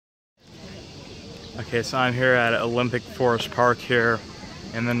Okay, so I'm here at Olympic Forest Park here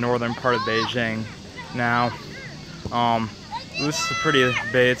in the northern part of Beijing. Now, this is a pretty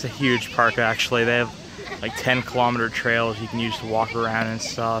big, it's a huge park actually. They have like 10-kilometer trails you can use to walk around and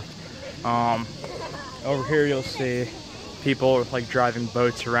stuff. Over here you'll see people like driving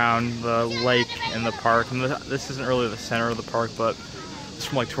boats around the lake in the park. And this isn't really the center of the park, but it's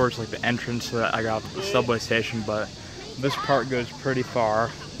from like towards like the entrance that I got the subway station. But this park goes pretty far,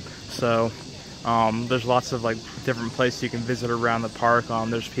 so there's lots of like different places you can visit around the park.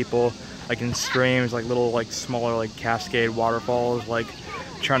 There's people like in streams, like little like smaller like cascade waterfalls, like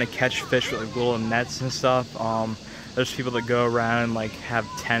trying to catch fish with like little nets and stuff. There's people that go around and like have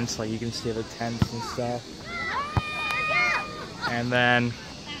tents, like you can see the tents and stuff. And then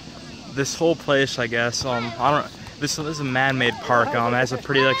this whole place, I guess, this is a man-made park. It has a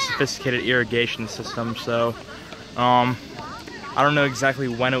pretty like sophisticated irrigation system, so I don't know exactly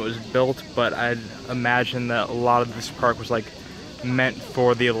when it was built, but I'd imagine that a lot of this park was like meant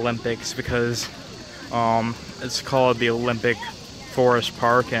for the Olympics, because it's called the Olympic Forest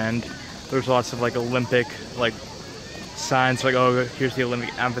Park, and there's lots of like Olympic like signs like, oh, here's the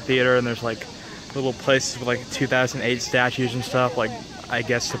Olympic Amphitheater, and there's like little places with like 2008 statues and stuff, like I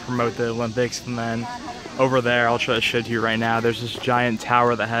guess to promote the Olympics. And then over there, I'll try to show it to you right now, there's this giant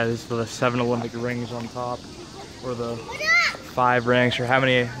tower that has the 7 Olympic rings on top, or the 5 rings, or how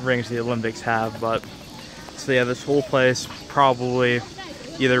many rings the Olympics have. But so yeah, this whole place probably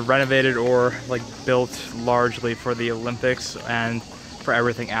either renovated or like built largely for the Olympics and for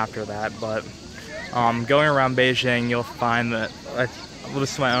everything after that. But going around Beijing, you'll find that, well,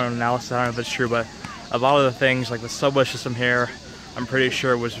 this is my own analysis, I don't know if it's true, but a lot of the things like the subway system here, I'm pretty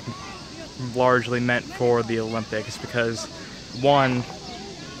sure was largely meant for the Olympics, because one,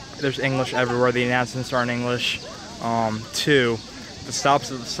 there's English everywhere, the announcements are in English. 2, the stops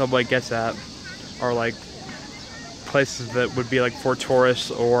that the subway gets at are like places that would be like for tourists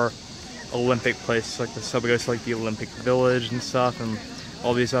or Olympic places, like the subway goes to like the Olympic Village and stuff and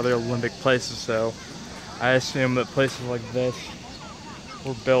all these other Olympic places. So I assume that places like this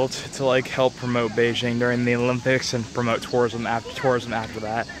were built to like help promote Beijing during the Olympics and promote tourism after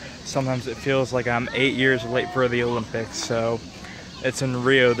that. Sometimes it feels like I'm 8 years late for the Olympics, so it's in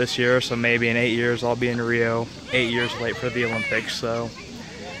Rio this year, so maybe in 8 years I'll be in Rio, 8 years late for the Olympics. So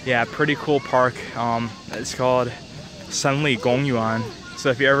yeah, pretty cool park. It's called Sanli Gongyuan. So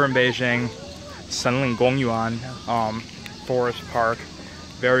if you're ever in Beijing, Sanli Gongyuan Forest Park,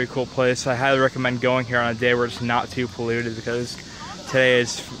 very cool place. I highly recommend going here on a day where it's not too polluted, because today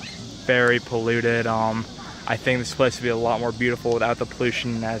is very polluted. I think this place would be a lot more beautiful without the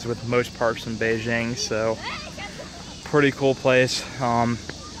pollution, as with most parks in Beijing. So pretty cool place.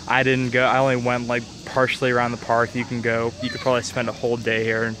 I didn't go, I only went like partially around the park. You could probably spend a whole day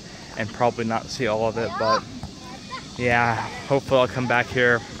here and probably not see all of it. But yeah, hopefully I'll come back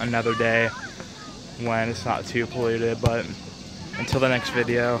here another day when it's not too polluted. But until the next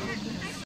video,